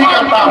دعا بھی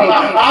کرتا ہوں،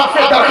 آپ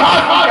سے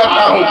درخواست بھی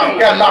کرتا ہوں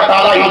کہ اللہ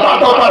تعالیٰ ان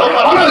باتوں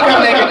پر عمل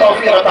کرنے کی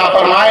توفیق عطا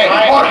فرمائے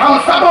اور ہم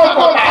سبوں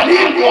کو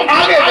تعلیم کو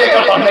آگے لے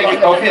کر پڑھنے کی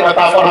توفیق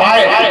عطا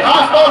فرمائے.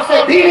 خاص طور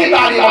سے دینی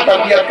تعلیم و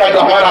تربیت کا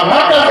جو ہمارا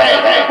مرکز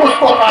ہے اس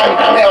کو قائم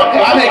کرنے اور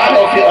چلانے کی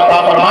توفیق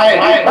عطا فرمائے.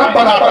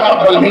 ربنا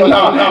تقبل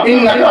منا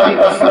انك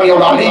انت السميع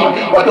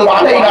العليم وتب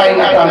علينا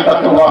انك انت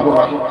التواب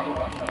الرحيم.